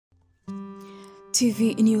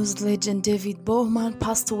TV news legend David Bohrman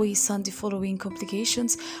passed away Sunday following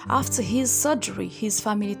complications after his surgery. His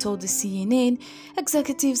family told the CNN.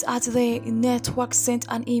 Executives at the network sent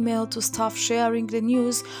an email to staff sharing the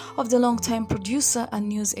news of the longtime producer and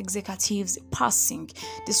news executive's passing,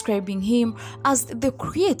 describing him as the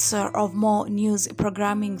creator of more news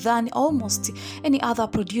programming than almost any other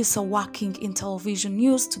producer working in television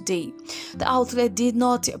news today. The outlet did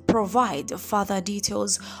not provide further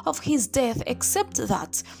details of his death except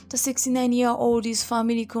that the 69-year-old's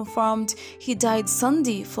family confirmed he died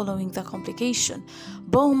Sunday following the complication.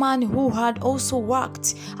 Bohrman, who had also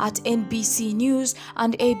worked at NBC News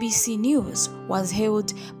and ABC News, was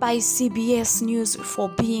hailed by CBS News for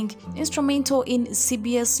being instrumental in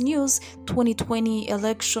CBS News' 2020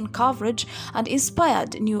 election coverage and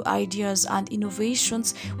inspired new ideas and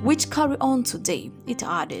innovations which carry on today, it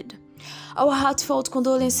added. Our heartfelt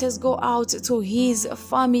condolences go out to his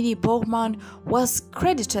family. Bohrman was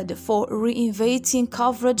credited for reinventing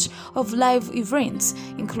coverage of live events,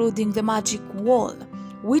 including the Magic Wall,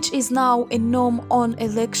 which is now a norm on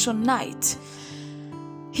election night.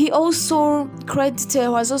 He was also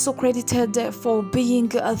credited for being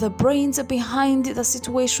the brains behind the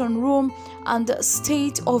Situation Room and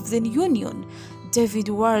State of the Union. David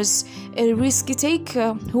was a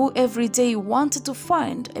risk-taker who every day wanted to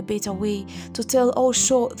find a better way to tell or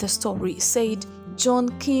show the story, said John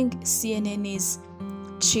King, CNN's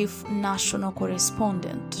chief national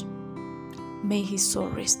correspondent. May his soul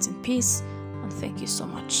rest in peace, and thank you so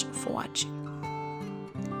much for watching.